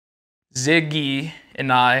Ziggy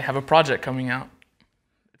and I have a project coming out.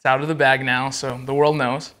 It's out of the bag now, so the world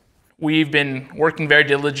knows. We've been working very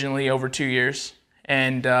diligently over 2 years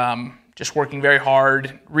and just working very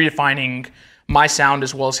hard, redefining my sound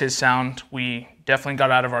as well as his sound. We definitely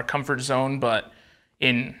got out of our comfort zone, but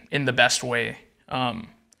in the best way.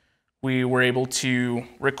 We were able to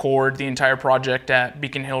record the entire project at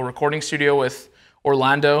Beacon Hill Recording Studio with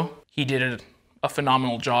Orlando. He did a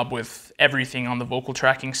phenomenal job with everything on the vocal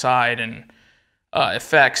tracking side and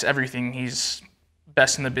effects, everything. He's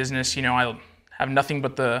best in the business. You know, I have nothing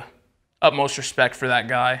but the utmost respect for that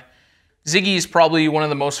guy. Ziggy is probably one of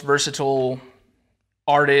the most versatile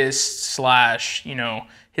artists slash, you know,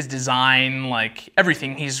 his design, like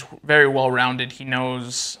everything. He's very well-rounded. He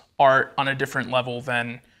knows art on a different level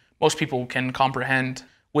than most people can comprehend.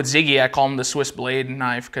 With Ziggy, I call him the Swiss blade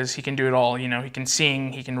knife because he can do it all. You know, he can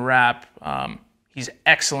sing, he can rap. He's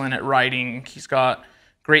excellent at writing. He's got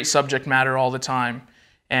great subject matter all the time.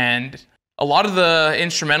 And a lot of the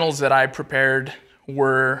instrumentals that I prepared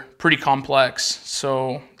were pretty complex.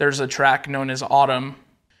 So there's a track known as Autumn.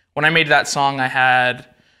 When I made that song, I had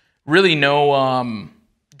really no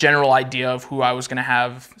general idea of who I was going to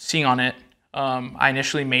have sing on it. I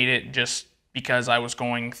initially made it just because I was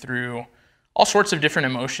going through all sorts of different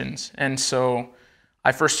emotions. And so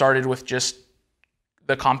I first started with just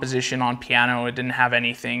the composition on piano. It didn't have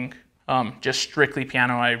anything, just strictly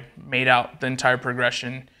piano. I made out the entire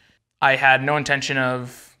progression. I had no intention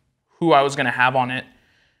of who I was going to have on it,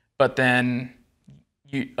 but then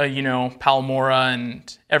you know, Palamora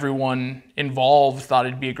and everyone involved thought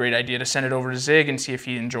it'd be a great idea to send it over to Zig and see if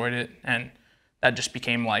he enjoyed it, and that just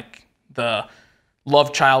became like the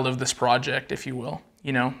love child of this project, if you will.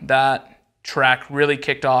 You know, that track really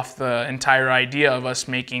kicked off the entire idea of us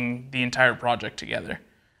making the entire project together.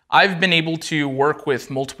 I've been able to work with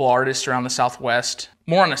multiple artists around the Southwest,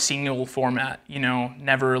 more on a single format, you know,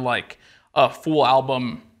 never like a full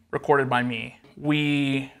album recorded by me.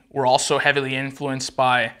 We were also heavily influenced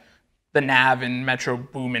by the Nav and Metro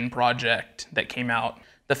Boomin project that came out.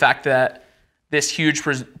 The fact that this huge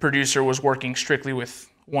producer was working strictly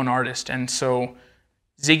with one artist. And so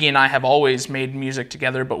Ziggy and I have always made music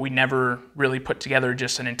together, but we never really put together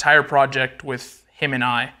just an entire project with him and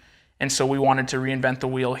I. And so we wanted to reinvent the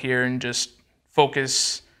wheel here and just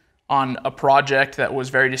focus on a project that was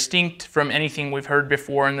very distinct from anything we've heard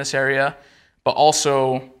before in this area, but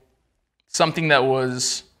also something that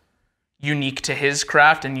was unique to his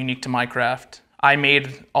craft and unique to my craft. I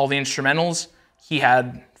made all the instrumentals. He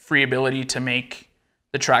had free ability to make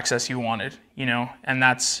the tracks as he wanted, you know, and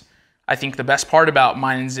that's, I think, the best part about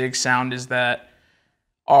mine and Zig's sound is that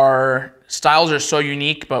our styles are so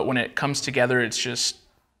unique, but when it comes together, it's just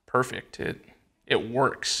perfect. It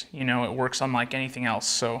works, you know, it works unlike anything else.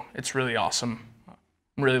 So it's really awesome.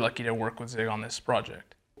 I'm really lucky to work with Zig on this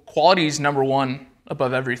project. Quality is number one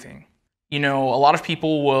above everything. You know, a lot of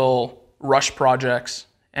people will rush projects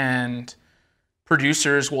and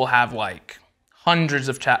producers will have like hundreds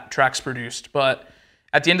of tracks produced. But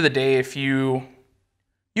at the end of the day, if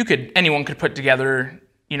anyone could put together,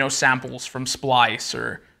 you know, samples from Splice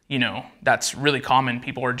or, you know, that's really common.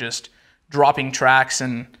 People are just dropping tracks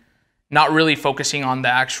and not really focusing on the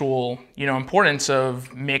actual, you know, importance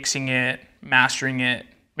of mixing it, mastering it,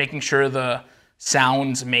 making sure the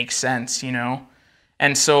sounds make sense, you know.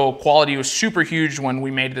 And so quality was super huge when we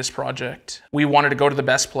made this project. We wanted to go to the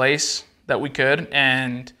best place that we could,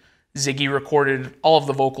 and Ziggy recorded all of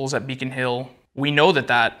the vocals at Beacon Hill. We know that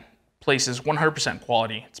that place is 100%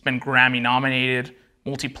 quality. It's been Grammy nominated,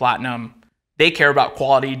 multi-platinum. They care about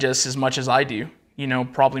quality just as much as I do, you know,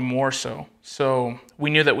 probably more so. So we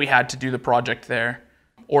knew that we had to do the project there.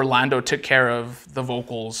 Orlando took care of the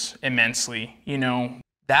vocals immensely. You know,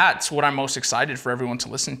 that's what I'm most excited for everyone to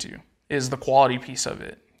listen to, is the quality piece of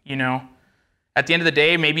it. You know, at the end of the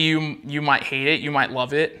day, maybe you might hate it, you might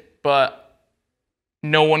love it, but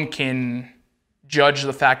no one can judge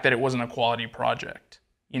the fact that it wasn't a quality project.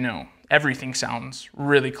 You know, everything sounds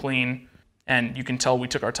really clean, and you can tell we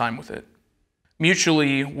took our time with it.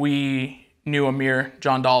 Mutually, we knew Amir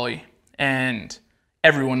John Dolly, and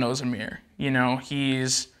everyone knows Amir. You know,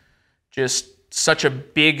 he's just such a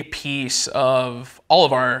big piece of all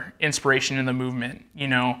of our inspiration in the movement. You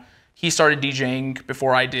know, he started DJing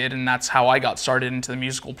before I did, and that's how I got started into the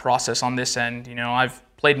musical process on this end. You know, I've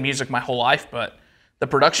played music my whole life, but the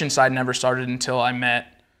production side never started until I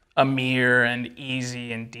met Amir and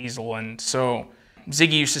Easy and Diesel. And so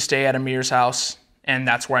Ziggy used to stay at Amir's house, and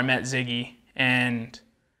that's where I met Ziggy. And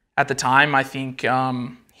at the time, I think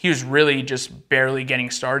he was really just barely getting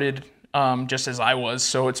started, just as I was.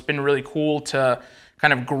 So it's been really cool to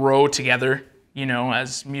kind of grow together, you know,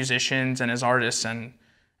 as musicians and as artists and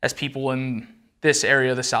as people in this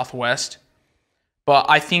area of the Southwest. But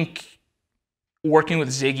I think working with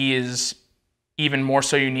Ziggy is even more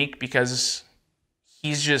so unique because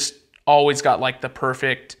he's just always got like the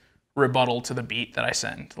perfect rebuttal to the beat that I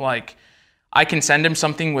send. Like, I can send him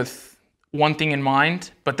something with one thing in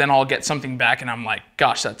mind, but then I'll get something back and I'm like,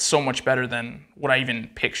 gosh, that's so much better than what I even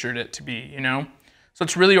pictured it to be, you know? So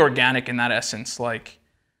it's really organic in that essence. Like,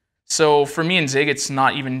 so for me and Zig, it's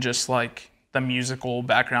not even just like the musical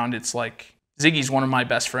background. It's like Ziggy's one of my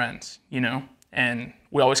best friends, you know? And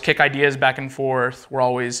we always kick ideas back and forth. We're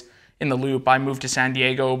always in the loop. I moved to San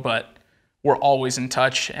Diego, but we're always in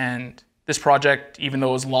touch. And this project, even though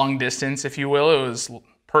it was long distance, if you will, it was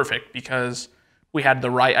perfect because we had the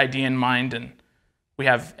right idea in mind and we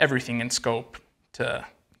have everything in scope to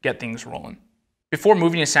get things rolling. Before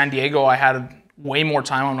moving to San Diego, I had way more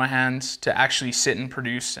time on my hands to actually sit and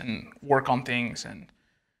produce and work on things. And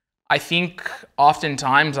I think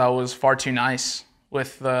oftentimes I was far too nice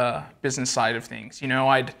with the business side of things. You know,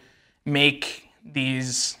 I'd make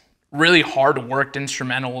these really hard worked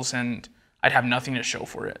instrumentals and I'd have nothing to show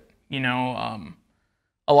for it. You know,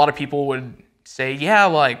 a lot of people would say, yeah,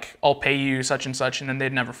 like I'll pay you such and such, and then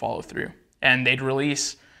they'd never follow through. And they'd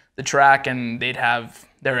release the track and they'd have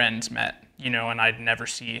their ends met, you know, and I'd never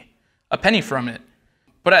see a penny from it.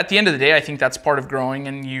 But at the end of the day, I think that's part of growing,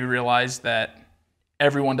 and you realize that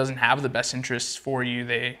everyone doesn't have the best interests for you.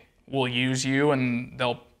 They will use you and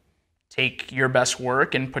they'll take your best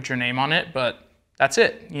work and put your name on it, but that's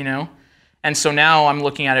it, you know? And so now I'm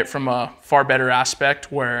looking at it from a far better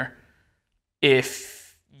aspect where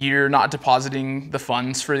if you're not depositing the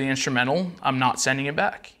funds for the instrumental, I'm not sending it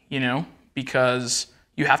back, you know? Because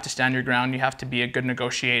you have to stand your ground, you have to be a good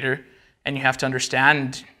negotiator, and you have to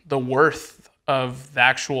understand the worth of the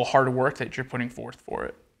actual hard work that you're putting forth for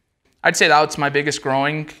it. I'd say that's my biggest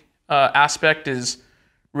growing aspect, is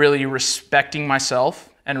really respecting myself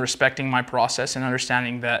and respecting my process and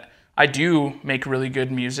understanding that I do make really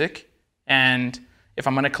good music. And if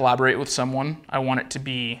I'm going to collaborate with someone, I want it to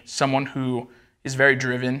be someone who is very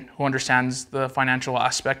driven, who understands the financial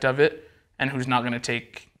aspect of it, and who's not going to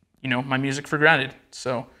take, you know, my music for granted.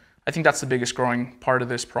 So I think that's the biggest growing part of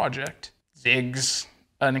this project. Zig's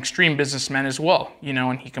an extreme businessman as well, you know,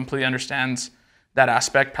 and he completely understands that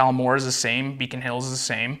aspect. Palamora is the same, Beacon Hills is the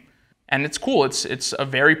same. And it's cool. It's a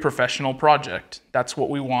very professional project. That's what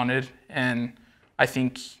we wanted, and I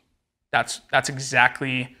think that's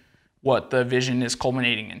exactly what the vision is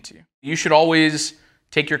culminating into. You should always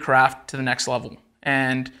take your craft to the next level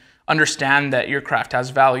and understand that your craft has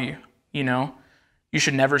value, you know? You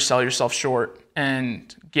should never sell yourself short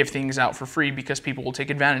and give things out for free because people will take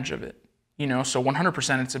advantage of it, you know? So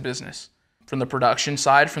 100% it's a business. From the production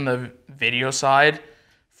side, from the video side,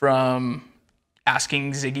 from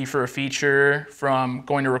asking Ziggy for a feature, from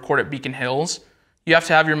going to record at Beacon Hills, you have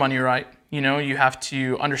to have your money right. You know, you have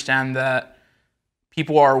to understand that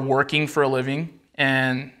people are working for a living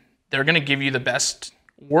and they're going to give you the best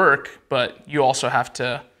work, but you also have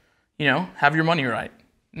to, you know, have your money right.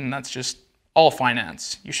 And that's just all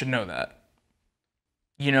finance. You should know that.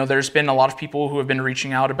 You know, there's been a lot of people who have been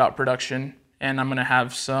reaching out about production, and I'm going to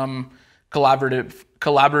have some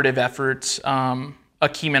collaborative efforts.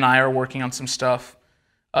 Akeem and I are working on some stuff.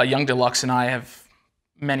 Young D-Locz and I have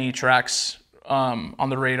many tracks on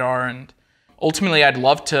the radar, and ultimately I'd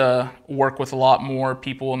love to work with a lot more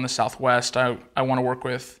people in the Southwest. I want to work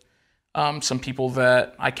with some people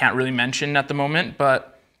that I can't really mention at the moment,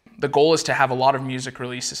 but the goal is to have a lot of music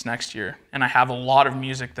released this next year, and I have a lot of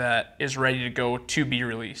music that is ready to go to be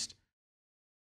released.